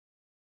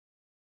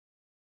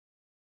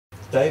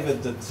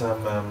David did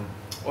some.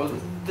 Well,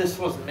 this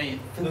wasn't me.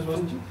 This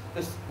wasn't you?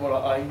 I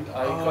got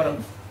it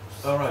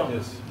right, from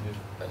yes.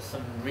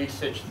 some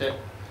research that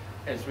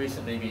has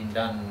recently been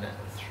done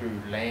through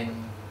land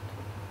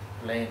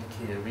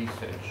care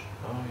research.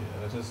 Oh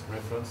yeah, that is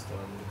referenced. You're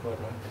quite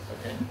right.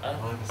 Okay.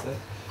 My mistake.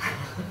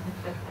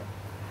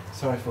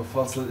 Sorry for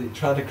falsely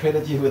trying to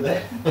credit you with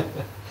that.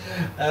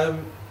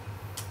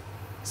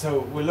 So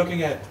we're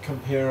looking at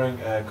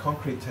comparing a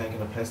concrete tank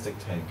and a plastic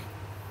tank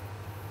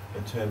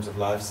in terms of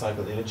life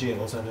cycle energy,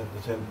 and also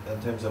in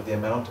terms of the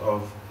amount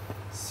of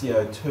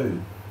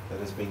CO2 that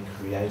has been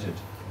created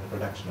in the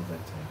production of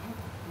that tank.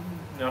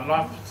 Now,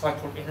 life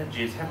cycle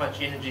energy is how much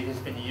energy has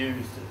been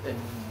used in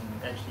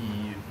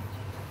actually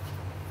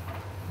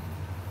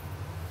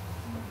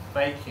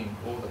making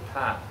all the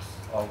parts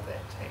of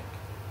that tank.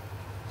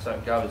 So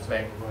it goes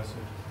back.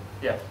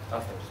 Yeah, I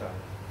think so.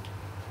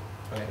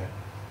 Okay.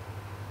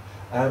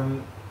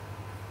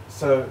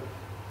 So,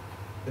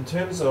 in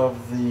terms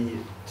of the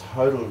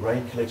total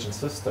rain collection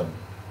system,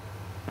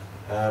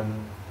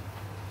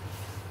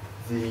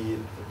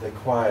 they're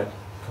quite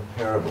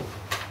comparable.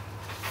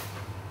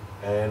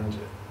 And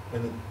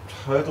in the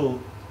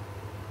total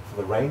for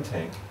the rain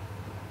tank,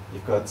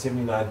 you've got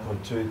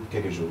 79.2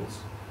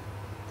 gigajoules,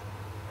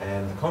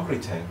 and the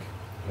concrete tank,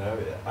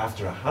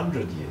 after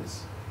 100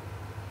 years,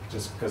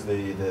 just because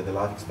the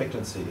life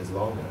expectancy is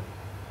longer,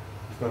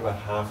 you've got about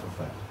half of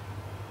that.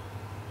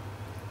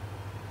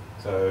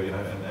 So,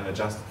 and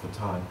adjusted for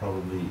time,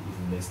 probably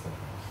even less than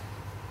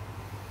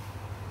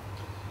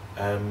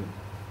half.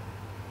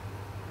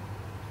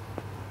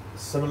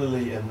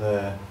 Similarly, in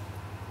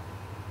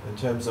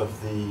terms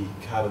of the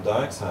carbon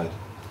dioxide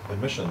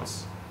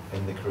emissions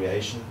in the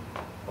creation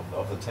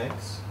of the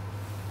tanks,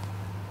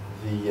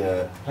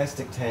 the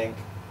plastic tank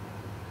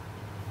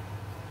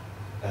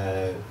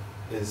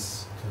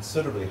is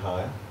considerably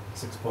higher,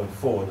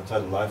 6.4 in the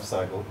total life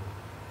cycle,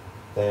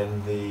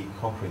 than the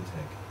concrete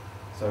tank.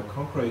 So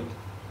concrete,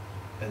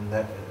 in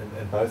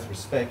both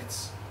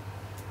respects,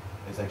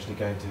 is actually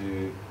going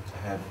to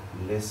have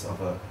less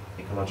of an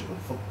ecological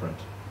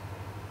footprint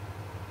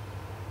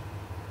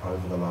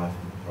over the life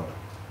of the product.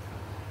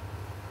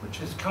 Which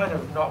is kind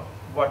of not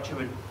what you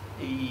would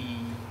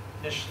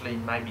initially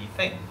maybe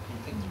think.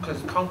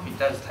 Because concrete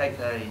does take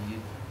a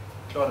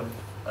lot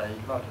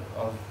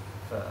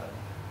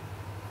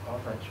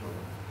of actual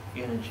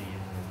energy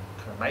in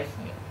kind of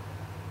making it.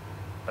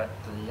 But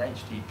the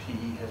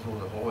HDPE has all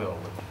the oil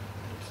with it,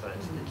 so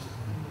it's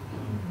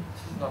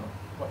not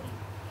what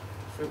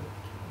you.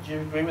 Do you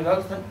agree with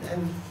those? Have you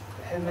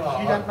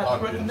done much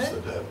work on that? I'd be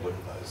interested to have a look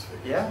at those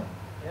figures. Yeah.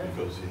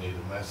 Because you need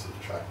a massive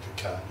truck to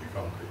cart your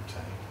concrete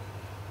tank.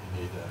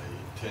 You need a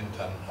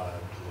 10-ton home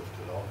to lift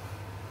it off,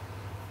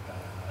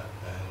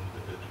 and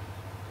it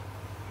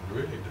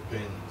really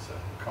depends.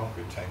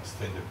 Concrete tanks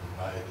tend to be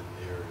made in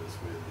the areas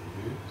where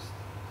they're used.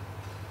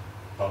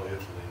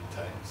 Polyethylene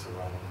tanks are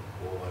run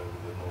all over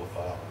the North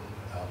Island,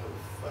 out of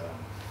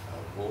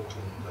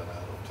Auckland and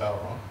out of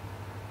Tauranga.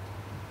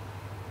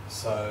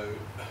 So,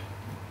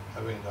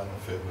 having done a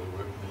fair bit of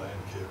work in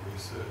land care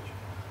research,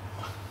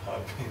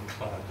 I'd be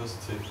inclined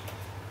just to.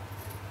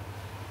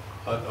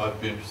 I'd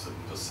be interested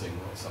in just seeing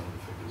what some of the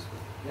figures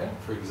were. Yeah.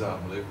 For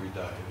example, every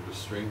day there were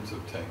streams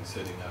of tanks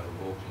heading out of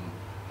Auckland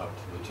up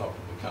to the top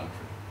of the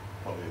country,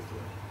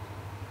 polyethylene.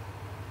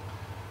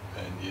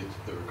 And yet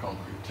there are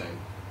concrete tank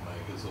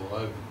makers all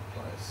over the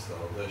place.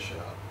 They'll lash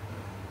out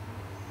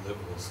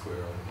level or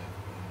square on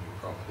your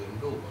property and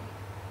build one.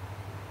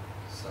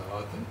 So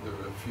I think there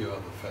are a few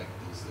other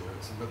factors there.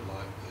 It's a bit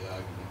like the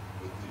argument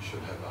with you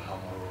should have a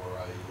Hummer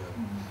or a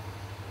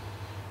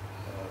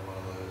one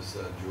of those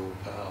dual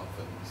power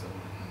things, and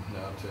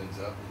now it turns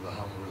out that the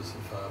Hummer is a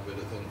far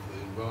better thing for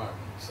the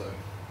environment. So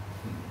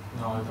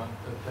no, I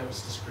don't. That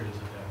was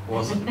discredited.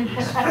 Was it? Well,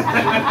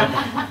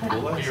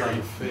 that's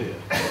unfair.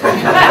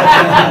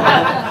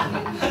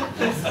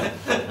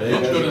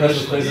 That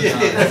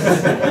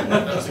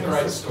was a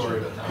great story,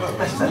 but no, it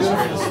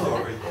was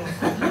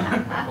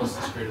discredited. It was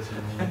discredited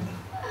in the end.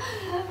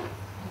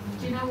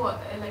 Do you know what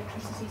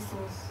electricity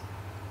source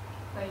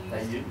they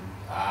use?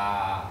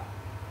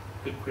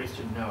 Good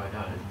question. No, I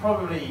don't. It's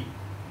probably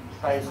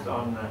based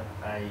on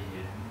a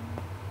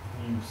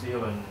New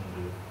Zealand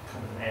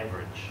kind of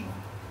average,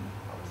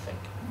 I would think.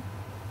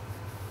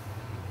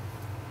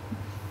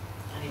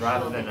 And it's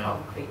Rather sure than the a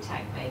concrete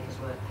tank makers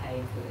weren't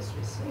paying for this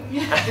research.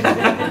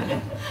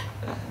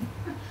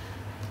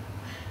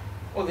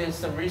 Well, there's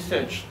some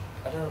research.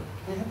 I don't know.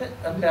 We have it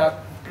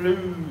about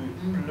blue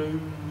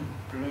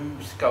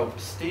sculpt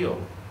steel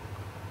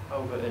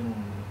over in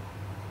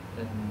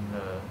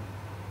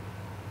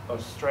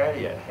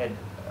Australia. Had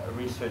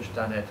research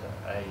done at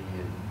a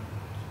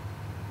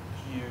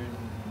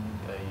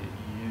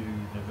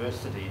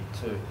university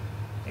to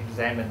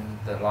examine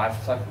the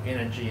life cycle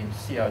energy and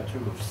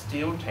CO2 of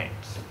steel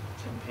tanks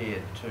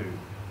compared to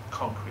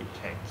concrete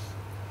tanks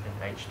and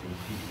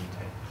HDPE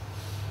tanks.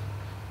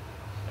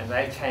 And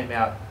they came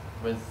out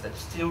with that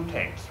steel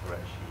tanks were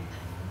actually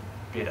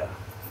better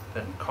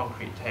than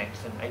concrete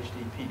tanks and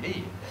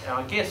HDPE. And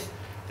I guess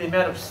the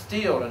amount of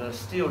steel in a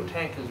steel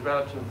tank is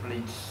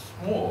relatively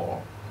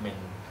small. I mean,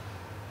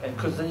 and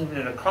because even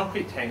in a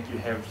concrete tank you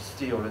have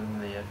steel in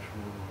the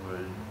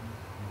actual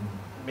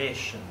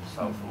mesh and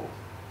so forth,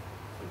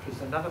 which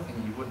is another thing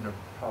you wouldn't have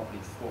probably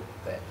thought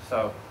that.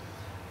 So,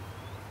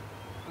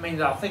 I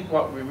mean, I think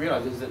what we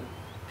realise is that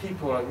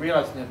people are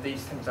realising that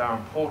these things are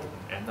important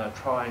and they're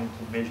trying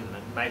to measure them.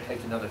 It may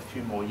take another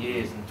few more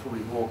years until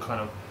we've all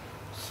kind of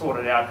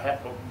sorted out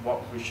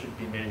what we should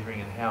be measuring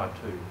and how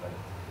to. But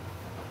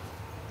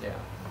yeah.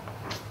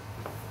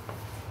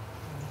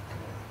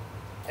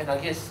 And I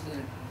guess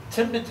the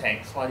timber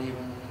tanks might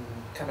even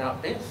come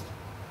out best,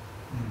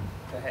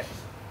 perhaps,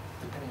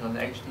 depending on the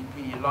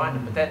HDPE liner,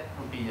 but that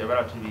would be a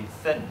relatively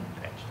thin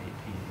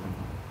HDPE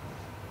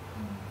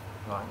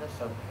liner,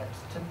 so perhaps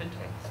timber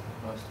tanks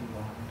are mostly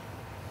lined.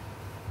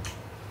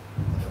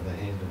 On the other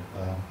hand,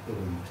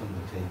 building a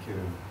timber tank here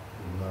in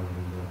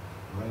lowering the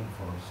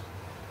rainforest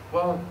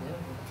Well,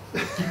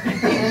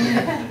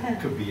 yeah.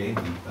 could be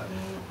handy, but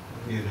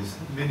yeah, there's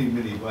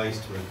many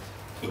ways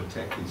to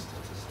attack these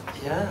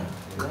statistics. Yeah,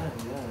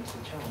 it's a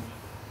challenge.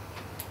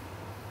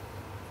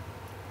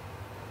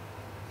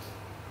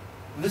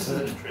 This is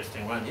an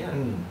interesting one, yeah.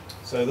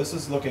 So this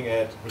is looking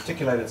at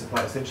reticulated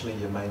supply, essentially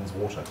your mains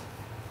water,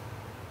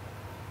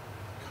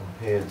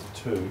 compared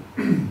to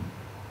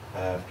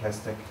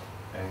plastic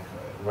and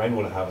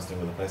rainwater harvesting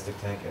with a plastic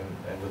tank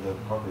and with a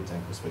concrete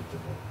tank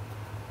respectively.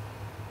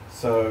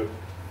 So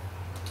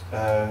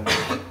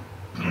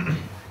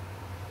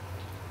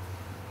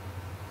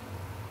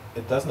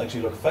it doesn't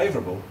actually look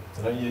favourable.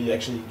 You know, you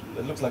actually,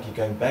 it looks like you're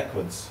going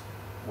backwards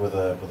with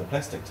a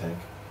plastic tank,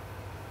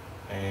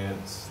 and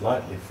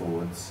slightly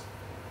forwards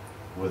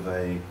with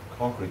a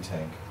concrete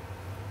tank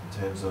in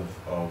terms of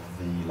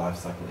the life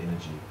cycle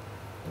energy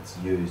that's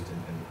used.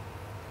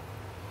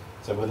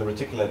 So with a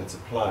reticulated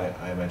supply,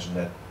 I imagine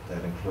that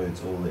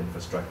includes all the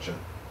infrastructure.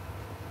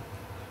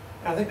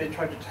 I think they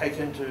tried to take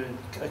into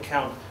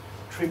account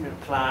treatment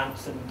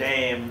plants and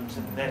dams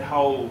and that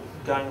whole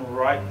going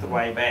right the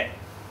way back,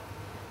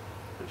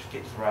 which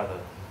gets rather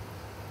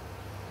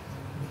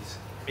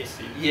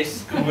messy.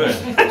 Yes, good word.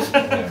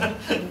 Yeah.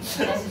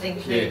 Does it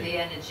include the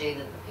energy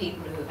that the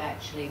people who have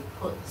actually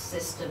put the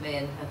system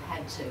in have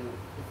had to,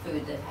 the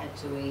food they've had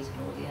to eat and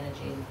all the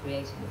energy in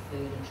creating the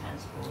food and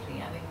transporting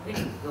it? I mean,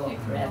 really go on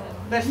forever.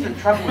 That's the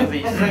trouble with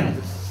these things,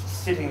 is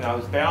setting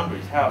those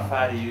boundaries. How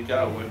far do you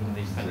go working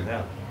these things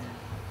out?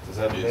 Does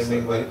that Yes,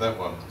 mean that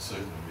one would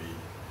certainly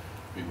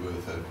be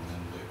worth having an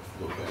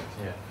in-depth look at.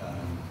 Yeah.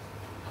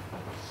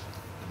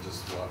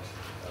 Just what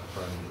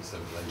parameters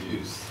have they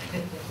used?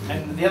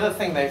 And the other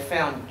thing they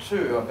found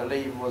too, I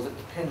believe, was it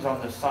depends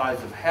on the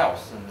size of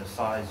house and the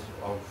size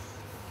of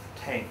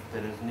tank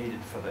that is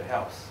needed for the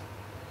house.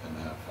 And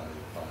how far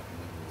you're piping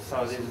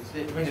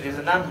it. So there's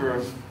a number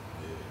of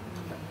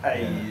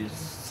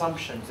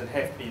assumptions that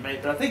have to be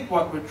made. But I think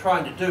what we're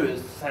trying to do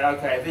is say,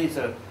 okay, these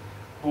are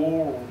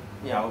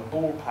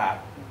ballpark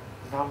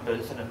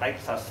numbers, and it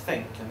makes us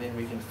think, and then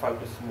we can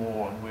focus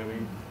more on where we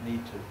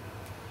need to.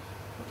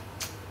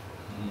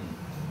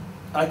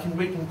 We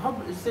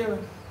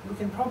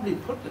can probably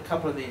put a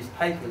couple of these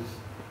papers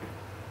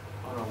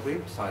on a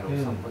website or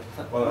something.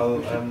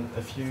 Well,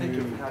 if you think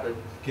of how to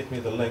get me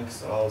the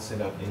links, I'll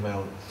send out an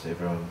email to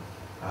everyone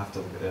after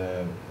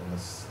in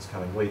this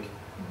coming week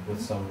with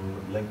some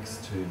links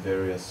to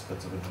various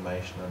bits of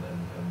information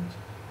and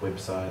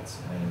websites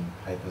and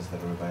papers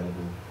that are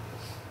available.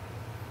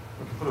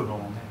 We can put it on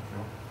there if you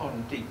want.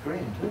 on deep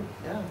green too.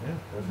 Yeah. Yeah,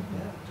 perfect.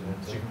 Yeah.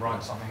 So you can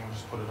write something and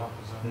just put it up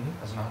as a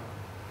as an app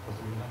with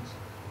the links.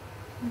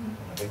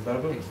 I think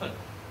that'll be Excellent.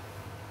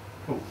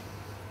 cool.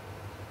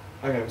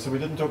 Okay, so we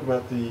didn't talk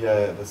about the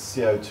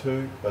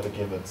CO2, but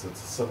again, it's a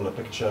similar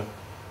picture.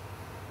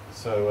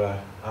 So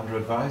under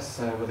advice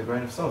with a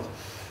grain of salt.